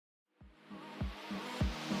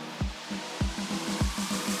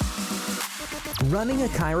Running a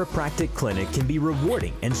chiropractic clinic can be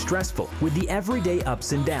rewarding and stressful with the everyday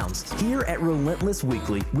ups and downs. Here at Relentless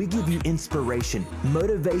Weekly, we give you inspiration,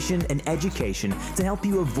 motivation, and education to help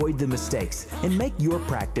you avoid the mistakes and make your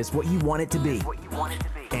practice what you want it to be.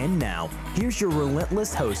 And now, here's your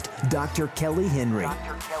Relentless host, Dr. Kelly Henry.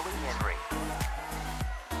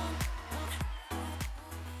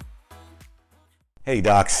 Hey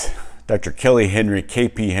docs, Dr. Kelly Henry,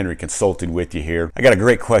 KP Henry Consulting with you here. I got a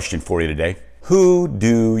great question for you today. Who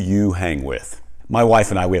do you hang with? My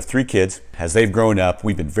wife and I, we have 3 kids. As they've grown up,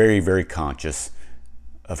 we've been very, very conscious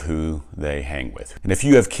of who they hang with. And if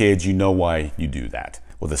you have kids, you know why you do that.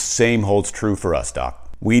 Well, the same holds true for us,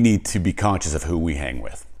 Doc. We need to be conscious of who we hang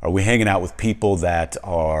with. Are we hanging out with people that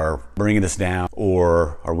are bringing us down,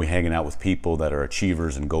 or are we hanging out with people that are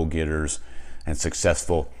achievers and go-getters and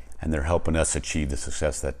successful, and they're helping us achieve the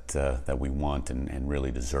success that we want and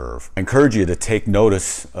really deserve? I encourage you to take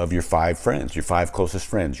notice of your 5 friends, your 5 closest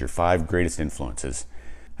friends, your 5 greatest influences,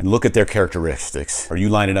 and look at their characteristics. Are you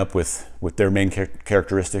lining up with their main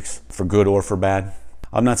characteristics, for good or for bad?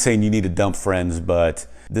 I'm not saying you need to dump friends, but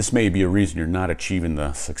this may be a reason you're not achieving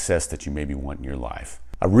the success that you maybe want in your life.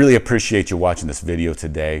 I really appreciate you watching this video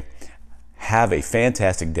today. Have a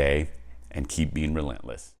fantastic day and keep being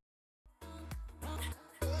relentless.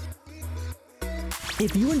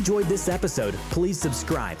 If you enjoyed this episode, please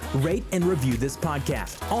subscribe, rate, and review this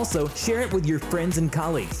podcast. Also, share it with your friends and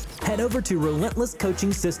colleagues. Head over to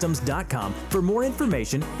relentlesscoachingsystems.com for more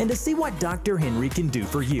information and to see what Dr. Henry can do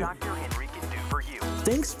for you.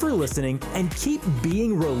 Thanks for listening and keep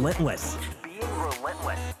being relentless.